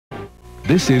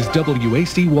This is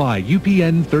WACY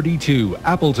UPN 32,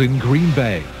 Appleton, Green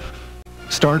Bay.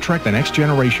 Star Trek The Next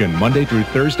Generation, Monday through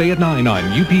Thursday at 9 on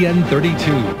UPN 32.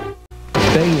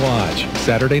 Baywatch,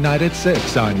 Saturday night at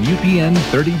 6 on UPN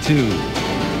 32.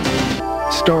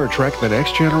 Star Trek The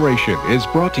Next Generation is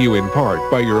brought to you in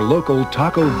part by your local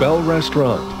Taco Bell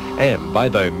restaurant and by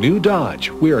the new Dodge.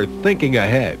 We're thinking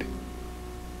ahead.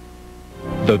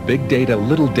 The Big Data,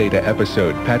 Little Data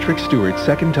episode, Patrick Stewart's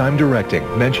second time directing,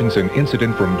 mentions an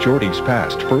incident from Geordi's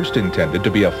past, first intended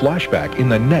to be a flashback in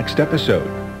the next episode.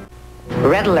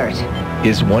 Red alert.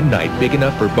 Is one night big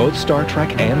enough for both Star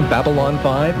Trek and Babylon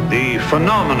 5? The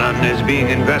phenomenon is being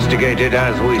investigated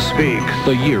as we speak.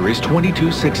 The year is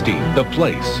 2260. The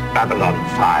place, Babylon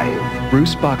 5.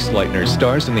 Bruce Boxleitner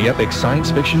stars in the epic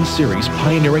science fiction series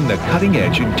pioneering the cutting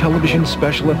edge in television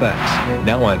special effects.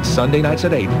 Now on Sunday nights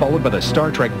at 8, followed by the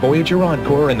Star Trek Voyager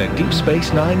Encore and the Deep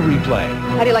Space Nine replay.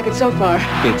 How do you like it so far?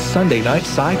 It's Sunday Night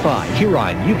Sci-Fi here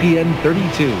on UPN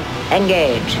 32.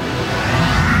 Engage.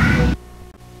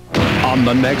 On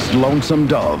the next Lonesome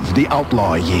Dove, the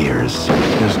outlaw years.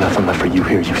 There's nothing left for you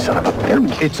here, you son of a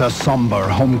bitch. It's a somber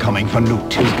homecoming for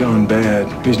Newt. He's gone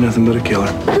bad. He's nothing but a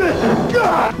killer.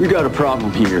 We got a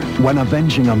problem here. When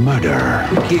avenging a murder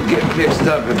Keep getting mixed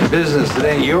up in business that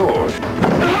ain't yours.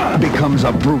 becomes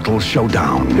a brutal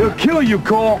showdown. He'll kill you,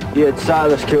 Cole. He had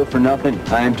Silas killed for nothing.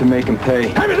 I am to make him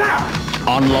pay.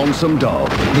 On Lonesome Dove,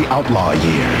 the outlaw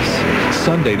years.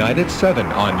 Sunday night at 7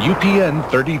 on UPN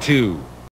 32.